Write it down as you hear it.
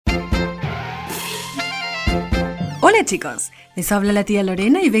Hola chicos, les habla la tía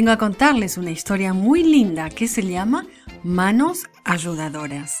Lorena y vengo a contarles una historia muy linda que se llama Manos,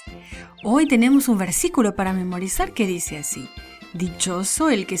 ayudadoras. Hoy tenemos un versículo para memorizar que dice así: dichoso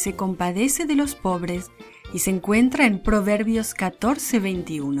el que se compadece de los pobres, y se encuentra en Proverbios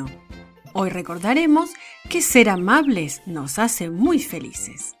 14:21. Hoy recordaremos que ser amables nos hace muy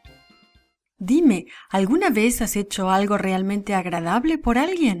felices. Dime, ¿alguna vez has hecho algo realmente agradable por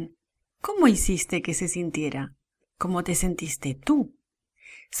alguien? ¿Cómo hiciste que se sintiera? ¿Cómo te sentiste tú?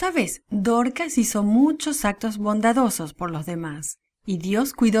 Sabes, Dorcas hizo muchos actos bondadosos por los demás, y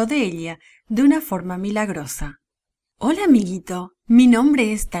Dios cuidó de ella de una forma milagrosa. Hola, amiguito, mi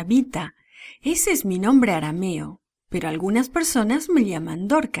nombre es Tabita. Ese es mi nombre arameo, pero algunas personas me llaman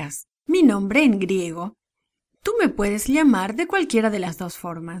Dorcas, mi nombre en griego. Tú me puedes llamar de cualquiera de las dos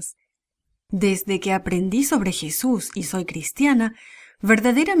formas. Desde que aprendí sobre Jesús y soy cristiana,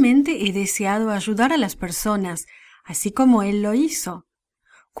 verdaderamente he deseado ayudar a las personas, así como Él lo hizo.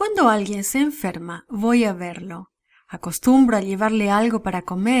 Cuando alguien se enferma, voy a verlo. Acostumbro a llevarle algo para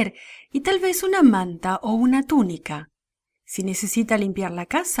comer y tal vez una manta o una túnica. Si necesita limpiar la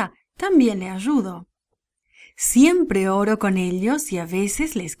casa, también le ayudo. Siempre oro con ellos y a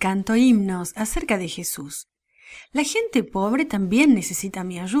veces les canto himnos acerca de Jesús. La gente pobre también necesita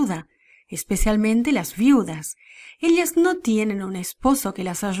mi ayuda, especialmente las viudas. Ellas no tienen un esposo que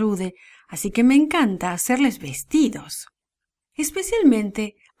las ayude, así que me encanta hacerles vestidos.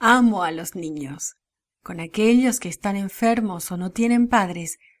 Especialmente amo a los niños. Con aquellos que están enfermos o no tienen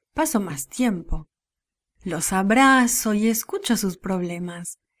padres, paso más tiempo. Los abrazo y escucho sus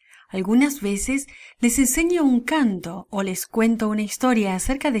problemas. Algunas veces les enseño un canto o les cuento una historia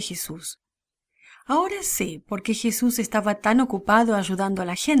acerca de Jesús. Ahora sé por qué Jesús estaba tan ocupado ayudando a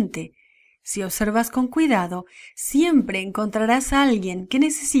la gente. Si observas con cuidado, siempre encontrarás a alguien que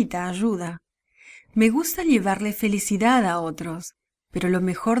necesita ayuda. Me gusta llevarle felicidad a otros, pero lo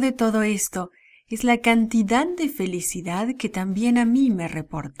mejor de todo esto es la cantidad de felicidad que también a mí me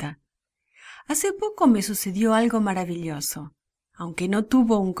reporta. Hace poco me sucedió algo maravilloso, aunque no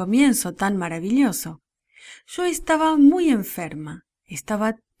tuvo un comienzo tan maravilloso. Yo estaba muy enferma,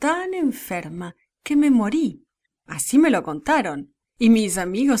 estaba tan enferma que me morí. Así me lo contaron, y mis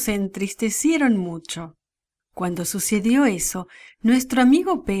amigos se entristecieron mucho. Cuando sucedió eso, nuestro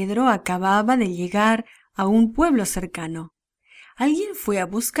amigo Pedro acababa de llegar a un pueblo cercano. Alguien fue a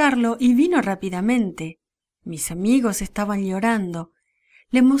buscarlo y vino rápidamente. Mis amigos estaban llorando.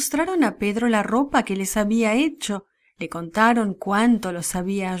 Le mostraron a Pedro la ropa que les había hecho, le contaron cuánto los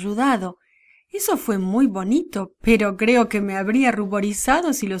había ayudado. Eso fue muy bonito, pero creo que me habría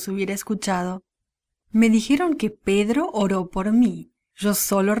ruborizado si los hubiera escuchado. Me dijeron que Pedro oró por mí. Yo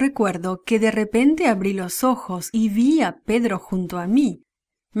solo recuerdo que de repente abrí los ojos y vi a Pedro junto a mí.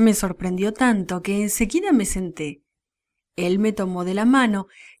 Me sorprendió tanto que enseguida me senté. Él me tomó de la mano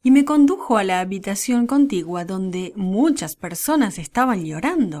y me condujo a la habitación contigua donde muchas personas estaban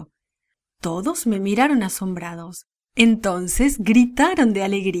llorando. Todos me miraron asombrados. Entonces gritaron de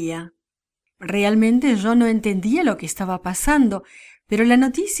alegría. Realmente yo no entendía lo que estaba pasando, pero la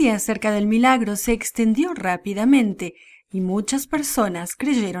noticia acerca del milagro se extendió rápidamente y muchas personas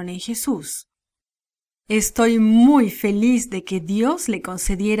creyeron en Jesús. Estoy muy feliz de que Dios le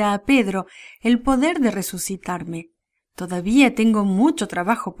concediera a Pedro el poder de resucitarme. Todavía tengo mucho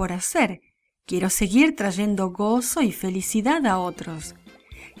trabajo por hacer. Quiero seguir trayendo gozo y felicidad a otros.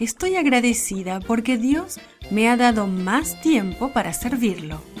 Estoy agradecida porque Dios me ha dado más tiempo para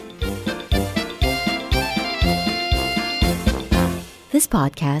servirlo. This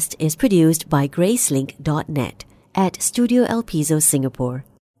podcast is produced by Gracelink.net at Studio El Piso, Singapore.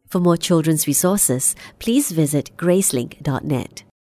 For more children's resources, please visit Gracelink.net.